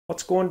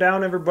What's going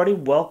down, everybody?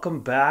 Welcome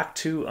back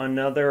to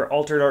another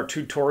Altered Art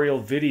tutorial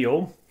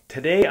video.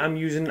 Today I'm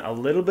using a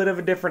little bit of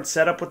a different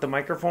setup with the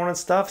microphone and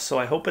stuff, so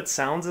I hope it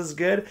sounds as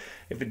good.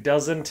 If it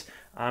doesn't,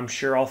 I'm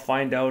sure I'll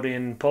find out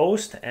in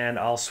post and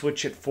I'll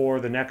switch it for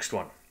the next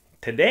one.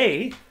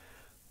 Today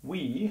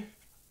we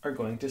are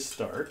going to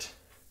start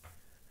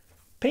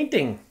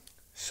painting.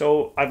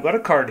 So I've got a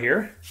card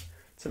here.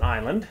 It's an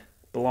island.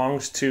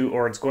 Belongs to,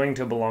 or it's going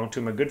to belong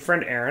to, my good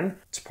friend Aaron.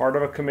 It's part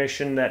of a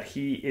commission that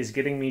he is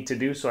getting me to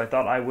do, so I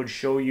thought I would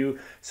show you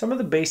some of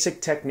the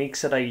basic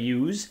techniques that I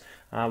use.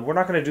 We're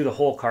not going to do the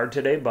whole card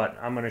today, but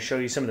I'm going to show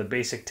you some of the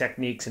basic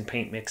techniques and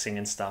paint mixing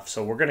and stuff.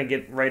 So we're going to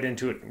get right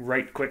into it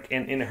right quick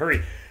and in a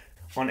hurry.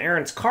 On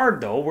Aaron's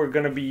card though, we're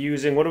going to be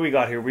using, what do we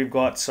got here? We've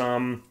got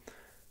some,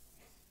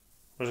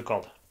 what is it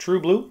called? True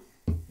blue.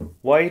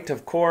 White,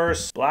 of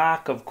course,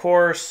 black, of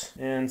course,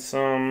 and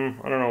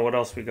some, I don't know what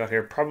else we got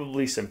here.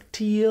 Probably some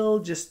teal,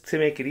 just to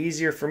make it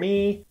easier for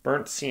me.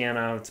 Burnt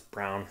sienna, it's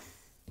brown.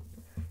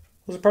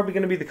 Those are probably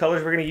going to be the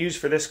colors we're going to use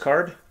for this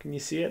card. Can you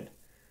see it?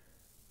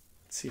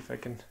 Let's see if I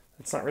can.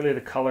 It's not really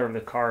the color of the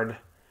card.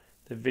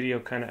 The video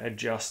kind of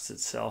adjusts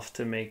itself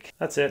to make,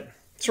 that's it.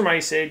 It's from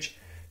Ice Age.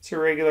 It's a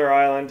regular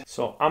island.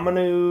 So I'm going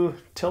to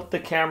tilt the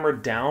camera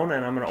down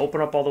and I'm going to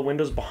open up all the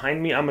windows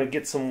behind me. I'm going to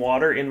get some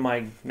water in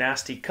my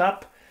nasty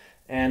cup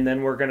and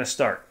then we're going to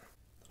start.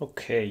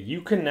 Okay,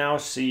 you can now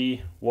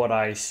see what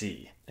I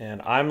see.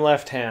 And I'm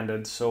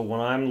left-handed, so when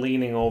I'm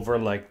leaning over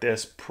like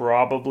this,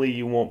 probably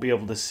you won't be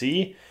able to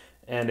see.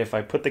 And if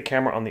I put the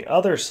camera on the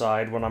other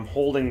side, when I'm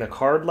holding the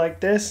card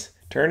like this,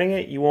 turning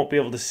it, you won't be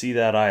able to see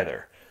that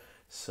either.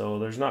 So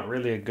there's not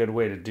really a good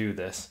way to do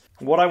this.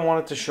 What I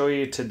wanted to show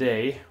you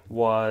today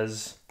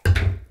was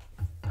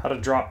how to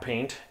drop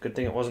paint. Good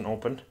thing it wasn't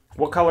open.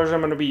 What colors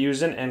I'm going to be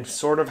using and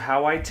sort of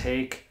how I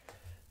take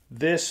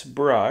this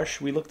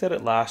brush. We looked at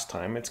it last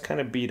time. It's kind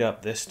of beat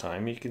up this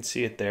time. You can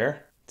see it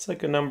there. It's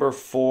like a number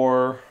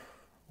 4,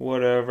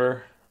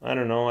 whatever. I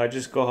don't know. I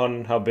just go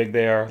on how big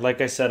they are. Like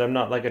I said, I'm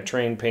not like a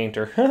trained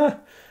painter.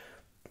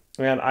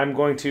 And I'm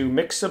going to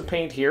mix some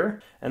paint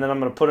here and then I'm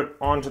going to put it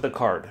onto the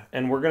card.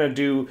 And we're going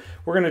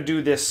to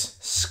do this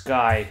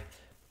sky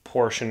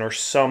portion or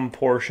some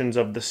portions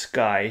of the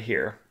sky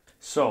here.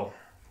 So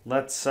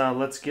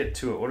let's get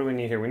to it. What do we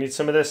need here? We need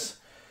some of this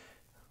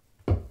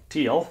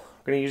teal.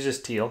 I'm going to use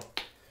this teal.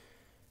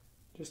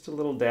 Just a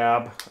little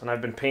dab. And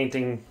I've been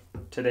painting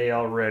today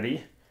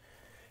already.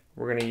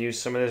 We're going to use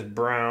some of this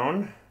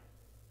brown.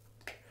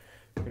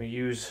 I'm going to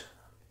use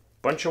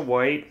a bunch of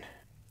white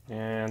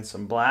and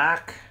some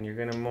black. You're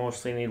going to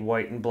mostly need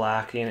white and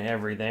black in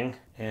everything.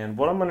 And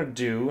what I'm going to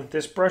do,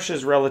 this brush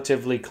is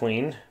relatively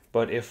clean,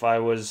 but if I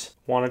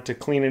wanted to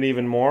clean it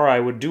even more, I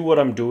would do what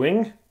I'm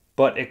doing,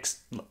 but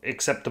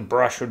except the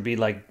brush would be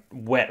like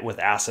wet with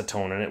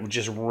acetone and it would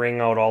just wring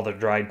out all the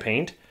dried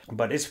paint.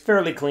 But it's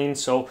fairly clean,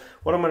 so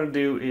what I'm going to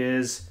do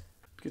is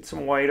get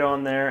some white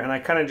on there and I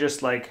kind of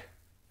just like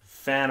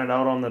fan it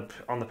out on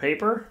the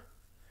paper.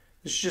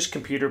 This is just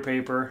computer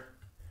paper.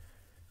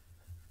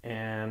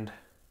 And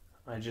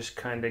I just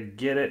kind of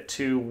get it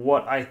to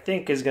what I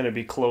think is going to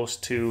be close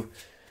to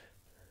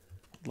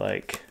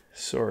like,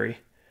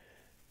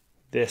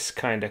 this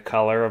kind of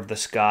color of the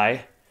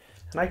sky.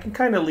 And I can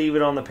kind of leave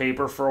it on the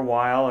paper for a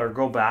while or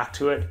go back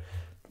to it.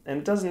 And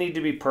it doesn't need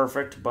to be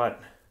perfect,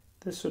 but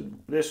this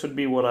would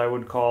be what I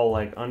would call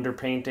like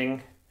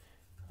underpainting.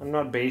 I'm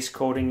not base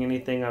coating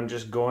anything. I'm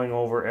just going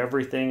over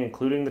everything,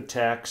 including the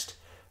text,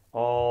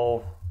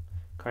 all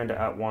kind of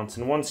at once.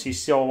 And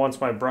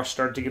once my brush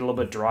starts to get a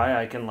little bit dry,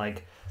 I can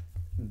like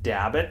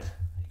dab it.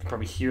 You can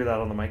probably hear that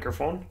on the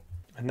microphone.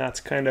 And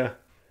that's kind of,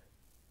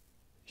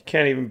 you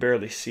can't even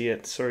barely see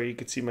it. Sorry, you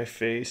can see my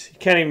face. You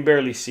can't even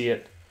barely see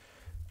it.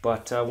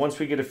 But once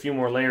we get a few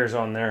more layers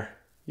on there,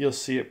 you'll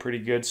see it pretty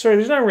good. Sorry,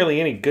 there's not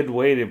really any good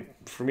way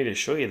for me to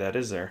show you that,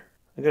 is there?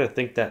 I gotta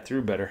think that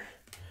through better.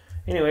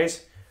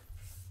 Anyways,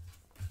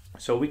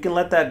 so we can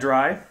let that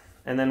dry,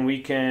 and then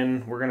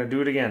we're gonna do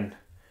it again.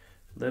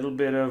 A little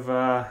bit of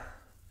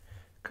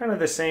kind of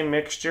the same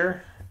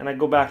mixture, and I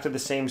go back to the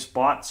same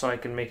spot so I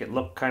can make it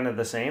look kind of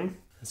the same.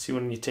 And see,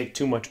 when you take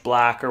too much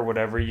black or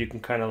whatever, you can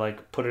kind of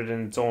like put it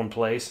in its own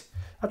place.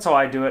 That's how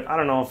I do it. I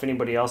don't know if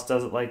anybody else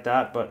does it like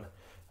that, but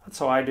that's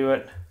how I do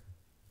it.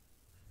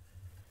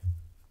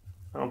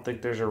 I don't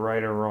think there's a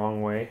right or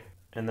wrong way.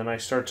 And then I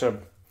start to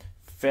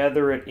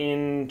feather it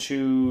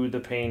into the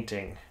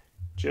painting.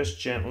 Just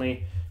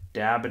gently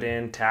dab it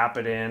in, tap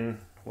it in,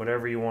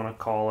 whatever you want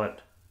to call it.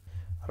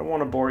 I don't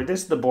want to bore you.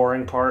 This is the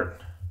boring part.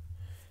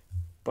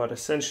 But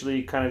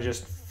essentially kind of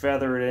just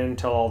feather it in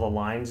until all the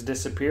lines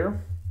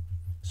disappear.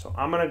 So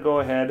I'm going to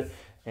go ahead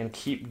and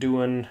keep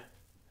doing,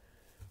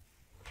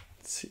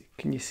 let's see,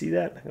 can you see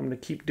that? I'm going to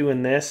keep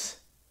doing this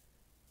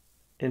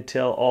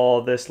until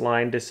all this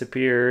line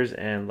disappears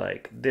and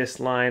like this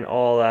line,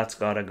 all that's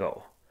got to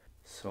go.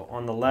 So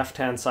on the left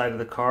hand side of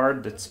the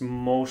card, it's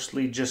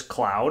mostly just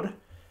cloud.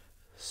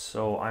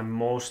 So I'm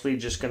mostly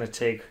just going to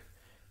take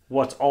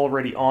what's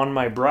already on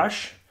my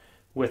brush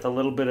with a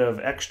little bit of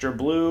extra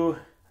blue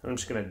I'm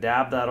just going to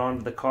dab that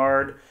onto the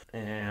card,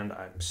 and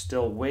I'm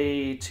still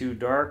way too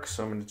dark,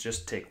 so I'm going to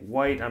just take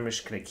white. I'm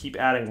just going to keep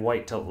adding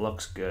white till it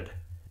looks good.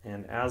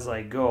 And as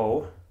I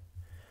go,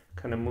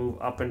 kind of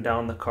move up and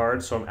down the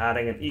card, so I'm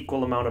adding an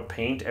equal amount of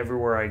paint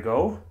everywhere I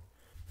go.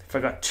 If I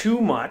got too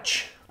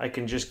much, I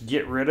can just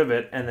get rid of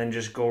it and then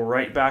just go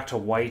right back to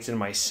white in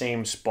my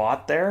same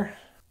spot there.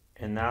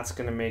 And that's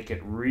going to make it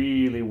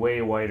really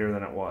way whiter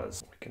than it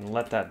was. I can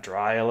let that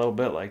dry a little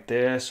bit like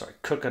this, or I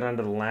cook it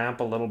under the lamp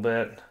a little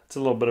bit. It's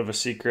a little bit of a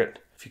secret.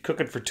 If you cook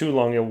it for too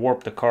long, you'll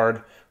warp the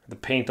card, the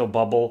paint will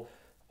bubble,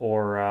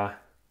 or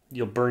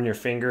you'll burn your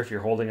finger if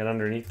you're holding it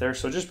underneath there.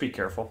 So just be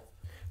careful.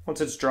 Once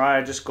it's dry,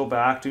 I just go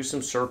back, do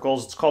some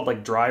circles. It's called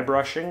like dry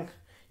brushing.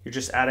 You're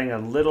just adding a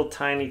little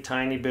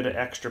tiny bit of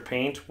extra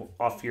paint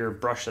off your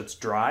brush that's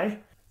dry.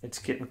 It's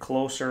getting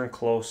closer and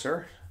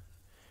closer.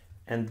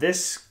 And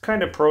this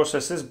kind of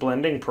process, this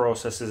blending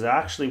process, is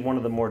actually one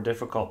of the more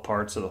difficult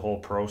parts of the whole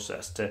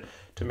process, to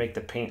make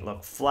the paint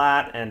look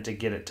flat and to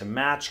get it to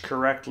match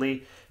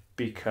correctly,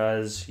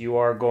 because you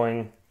are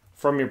going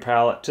from your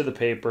palette to the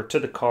paper to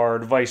the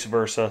card, vice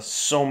versa,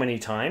 so many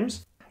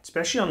times.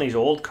 Especially on these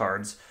old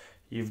cards,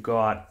 you've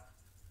got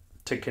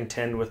to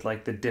contend with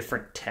like the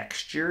different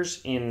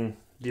textures in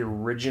the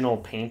original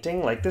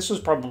painting. Like this was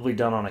probably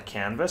done on a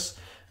canvas,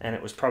 and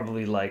it was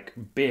probably like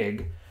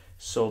big.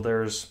 So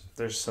there's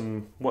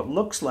some what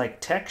looks like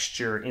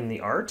texture in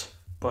the art,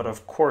 but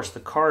of course the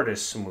card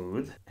is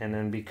smooth. And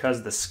then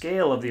because the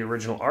scale of the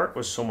original art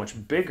was so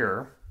much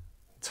bigger,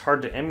 it's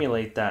hard to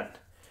emulate that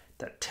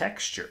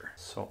texture.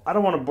 So I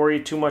don't want to bore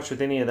you too much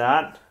with any of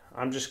that.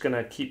 I'm just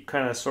gonna keep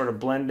kind of sort of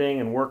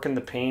blending and working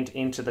the paint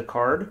into the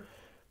card.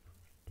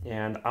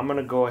 And I'm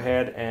gonna go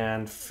ahead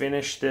and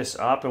finish this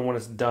up, and when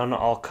it's done,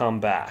 I'll come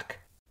back.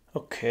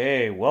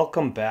 Okay,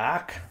 welcome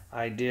back.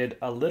 I did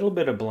a little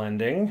bit of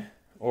blending,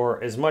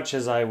 or as much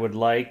as I would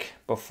like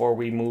before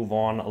we move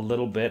on a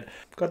little bit.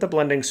 Got the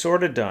blending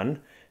sort of done,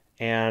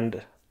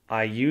 and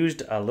I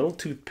used a little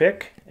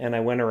toothpick and I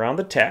went around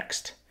the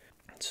text.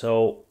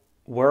 So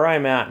where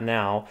I'm at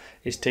now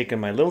is taking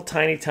my little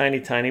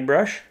tiny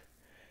brush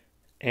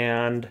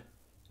and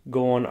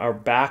going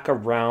back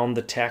around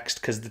the text,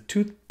 because the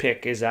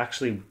toothpick is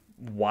actually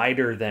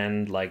wider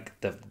than like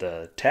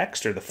the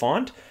text or the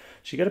font.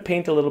 So you got to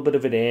paint a little bit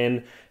of it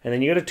in, and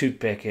then you got to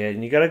toothpick it,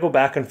 and you got to go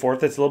back and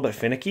forth. It's a little bit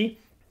finicky.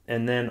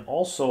 And then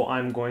also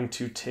I'm going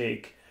to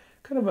take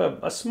kind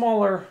of a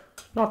smaller,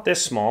 not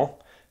this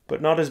small,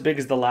 but not as big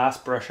as the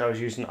last brush I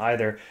was using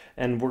either.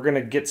 And we're going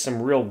to get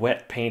some real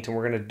wet paint, and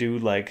we're going to do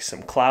like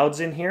some clouds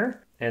in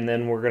here. And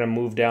then we're going to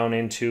move down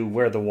into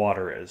where the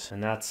water is.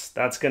 And that's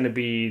going to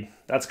be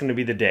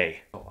the day.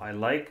 So I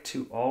like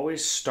to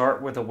always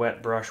start with a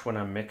wet brush when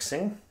I'm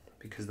mixing,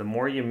 because the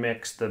more you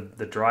mix,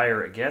 the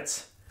drier it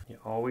gets. You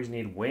always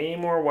need way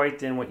more white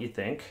than what you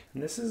think.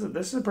 And this is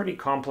a pretty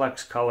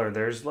complex color.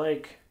 There's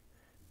like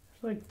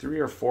 3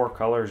 or 4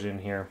 colors in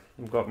here.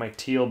 I've got my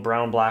teal,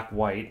 brown, black,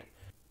 white.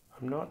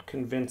 I'm not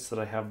convinced that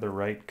I have the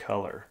right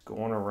color.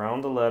 Going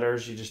around the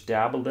letters, you just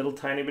dab a little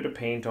tiny bit of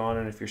paint on,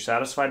 and if you're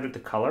satisfied with the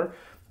color,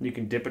 you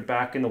can dip it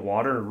back in the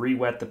water and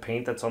re-wet the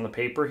paint that's on the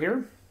paper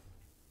here.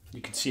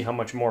 You can see how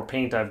much more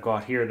paint I've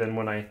got here than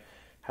when I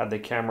had the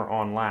camera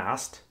on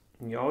last.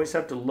 And you always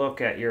have to look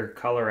at your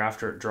color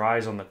after it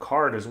dries on the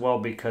card as well,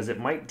 because it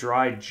might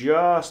dry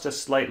just a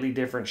slightly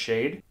different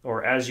shade,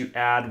 or as you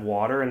add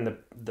water and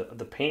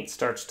the paint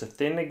starts to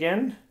thin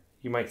again,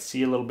 you might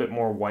see a little bit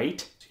more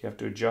white. So you have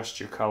to adjust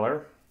your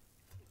color.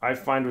 I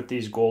find with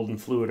these golden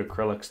fluid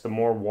acrylics, the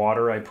more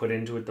water I put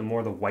into it, the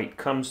more the white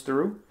comes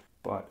through.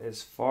 But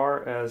as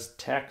far as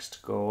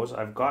text goes,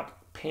 I've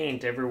got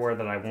paint everywhere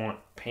that I want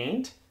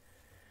paint.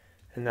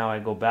 And now I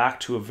go back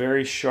to a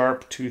very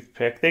sharp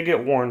toothpick. They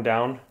get worn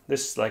down.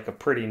 This is like a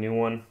pretty new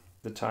one.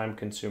 The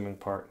time-consuming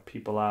part.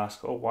 People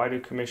ask, oh, why do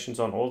commissions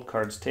on old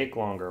cards take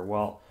longer?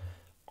 Well,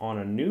 on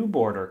a new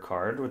border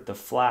card with the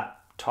flat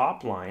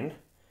top line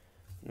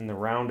and the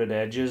rounded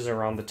edges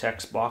around the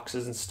text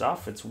boxes and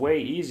stuff, it's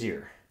way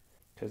easier.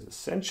 Because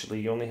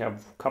essentially you only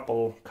have a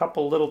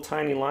couple little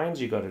tiny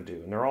lines you got to do.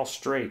 And they're all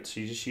straight, so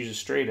you just use a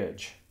straight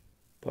edge.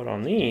 But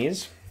on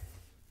these,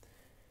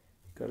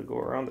 you got to go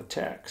around the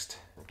text.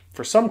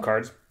 For some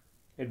cards,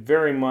 it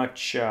very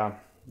much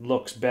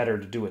looks better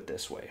to do it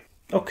this way.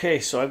 Okay,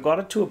 so I've got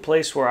it to a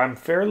place where I'm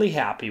fairly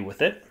happy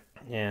with it.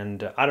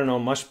 And I don't know,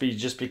 it must be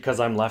just because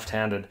I'm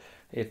left-handed.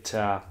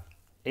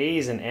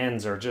 A's and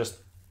N's are just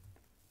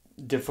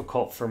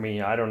difficult for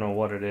me. I don't know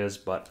what it is,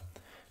 but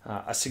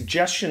a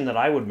suggestion that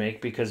I would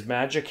make, because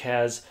Magic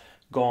has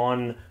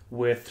gone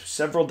with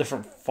several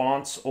different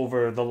fonts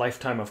over the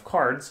lifetime of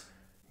cards,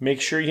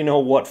 make sure you know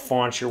what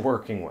font you're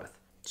working with.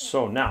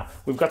 So now,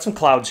 we've got some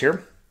clouds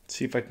here. Let's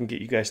see if I can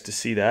get you guys to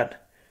see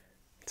that.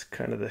 It's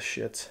kind of the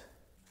shits.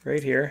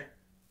 Right here.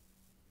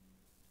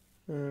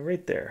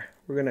 Right there.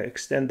 We're going to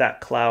extend that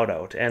cloud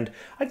out. And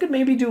I could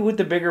maybe do it with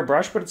the bigger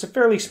brush, but it's a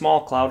fairly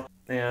small cloud.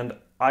 And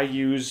I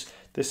use,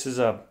 this is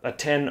a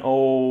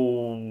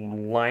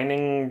 10-0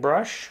 lining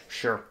brush.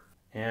 Sure.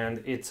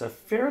 And it's a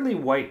fairly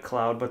white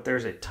cloud, but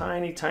there's a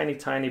tiny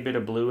bit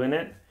of blue in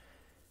it.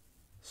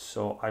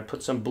 So I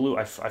put some blue,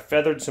 I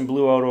feathered some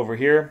blue out over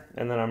here,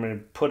 and then I'm going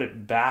to put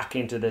it back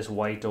into this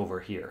white over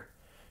here.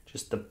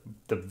 Just the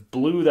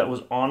blue that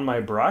was on my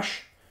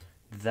brush,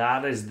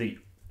 that's the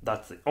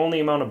only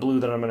amount of blue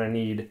that I'm going to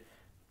need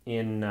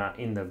in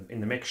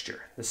the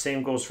mixture. The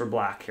same goes for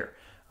black here.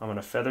 I'm going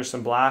to feather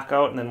some black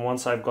out, and then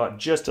once I've got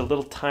just a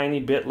little tiny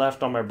bit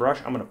left on my brush,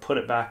 I'm going to put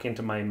it back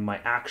into my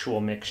actual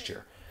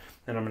mixture.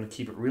 And I'm going to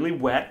keep it really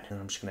wet, and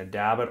I'm just going to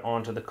dab it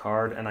onto the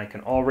card, and I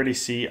can already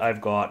see I've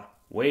got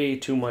way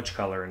too much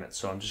color in it.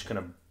 So I'm just going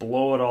to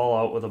blow it all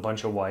out with a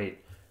bunch of white.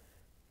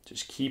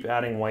 Just keep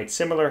adding white,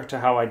 similar to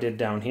how I did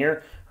down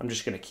here. I'm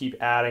just going to keep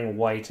adding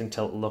white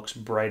until it looks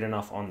bright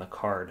enough on the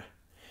card.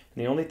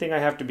 And the only thing I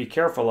have to be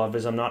careful of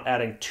is I'm not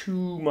adding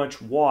too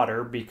much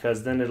water,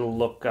 because then it'll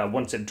look,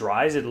 once it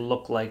dries, it'll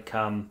look like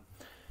when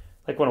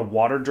a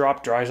water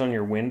drop dries on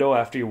your window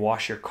after you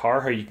wash your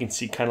car, how you can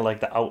see kind of like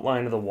the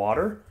outline of the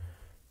water.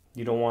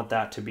 You don't want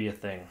that to be a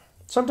thing.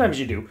 Sometimes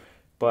you do,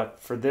 but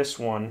for this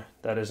one,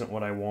 that isn't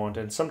what I want.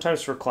 And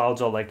sometimes for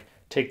clouds, I'll like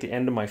take the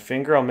end of my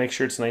finger, I'll make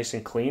sure it's nice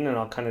and clean, and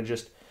I'll kind of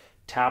just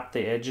tap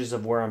the edges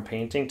of where I'm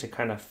painting to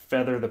kind of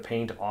feather the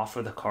paint off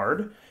of the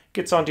card. It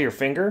gets onto your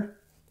finger,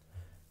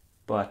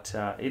 but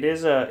it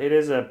is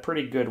a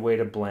pretty good way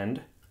to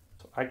blend.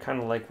 So I kind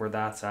of like where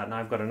that's at. And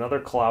I've got another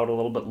cloud a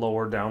little bit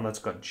lower down that's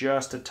got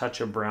just a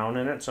touch of brown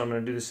in it. So I'm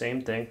going to do the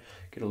same thing.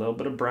 Get a little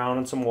bit of brown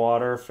and some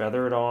water,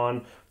 feather it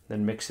on,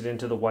 then mix it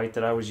into the white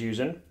that I was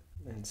using.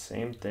 And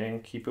same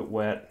thing, keep it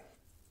wet,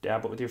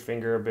 dab it with your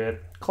finger a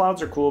bit.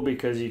 Clouds are cool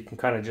because you can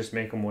kind of just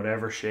make them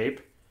whatever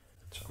shape.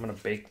 So I'm going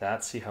to bake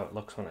that, see how it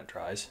looks when it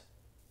dries.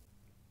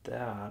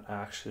 That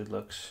actually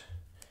looks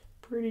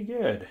pretty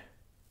good.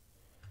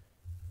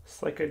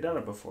 It's like I've done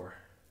it before.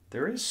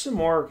 There is some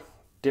more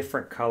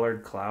different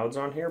colored clouds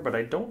on here, but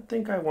I don't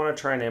think I want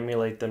to try and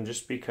emulate them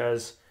just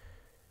because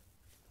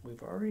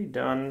we've already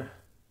done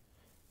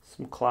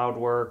some cloud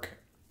work.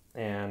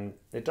 And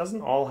it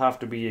doesn't all have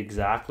to be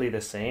exactly the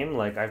same.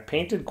 Like I've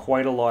painted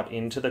quite a lot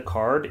into the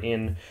card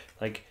in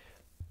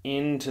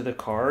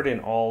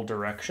all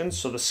directions.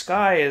 So the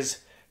sky is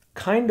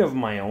kind of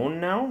my own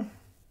now,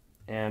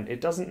 and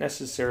it doesn't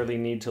necessarily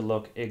need to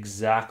look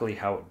exactly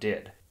how it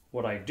did.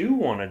 What I do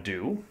want to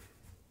do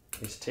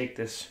is take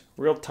this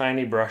real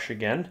tiny brush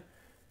again,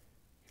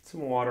 get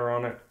some water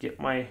on it, get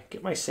my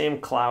same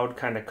cloud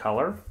kind of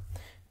color,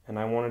 and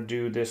I want to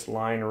do this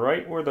line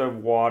right where the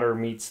water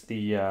meets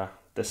the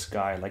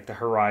sky, like the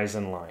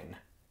horizon line.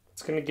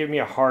 It's going to give me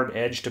a hard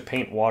edge to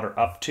paint water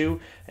up to,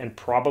 and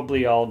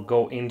probably I'll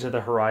go into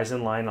the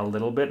horizon line a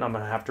little bit and I'm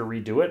going to have to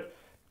redo it,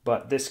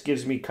 but this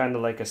gives me kind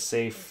of like a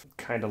safe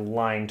kind of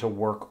line to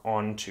work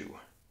onto.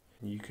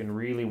 You can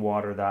really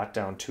water that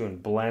down too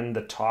and blend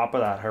the top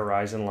of that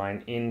horizon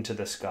line into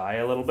the sky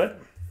a little bit.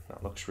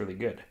 That looks really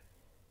good.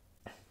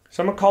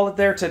 So I'm going to call it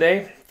there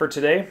for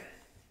today.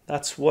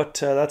 That's what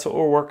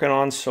we're working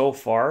on so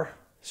far.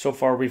 So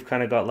far we've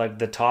kind of got like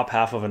the top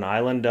half of an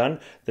island done.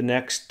 The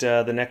next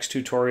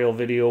tutorial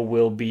video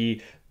will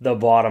be the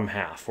bottom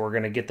half. We're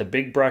going to get the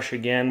big brush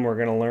again. We're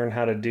going to learn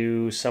how to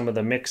do some of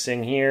the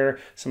mixing here,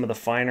 some of the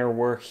finer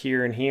work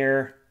here and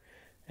here,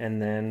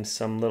 and then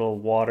some little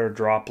water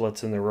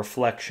droplets and the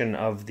reflection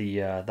of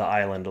the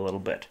island a little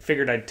bit.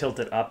 Figured I'd tilt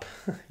it up.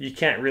 You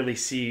can't really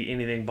see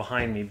anything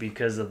behind me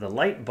because of the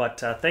light, but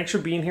thanks for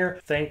being here.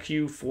 Thank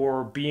you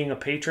for being a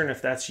patron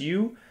if that's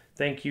you.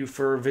 Thank you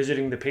for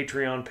visiting the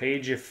Patreon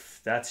page if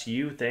that's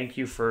you. Thank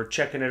you for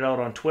checking it out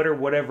on Twitter,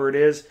 whatever it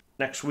is.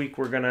 Next week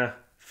we're going to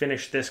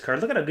finish this card.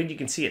 Look at how good you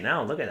can see it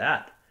now. Look at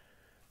that.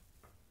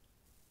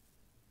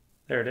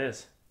 There it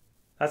is.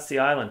 That's the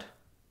island.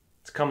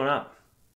 It's coming up.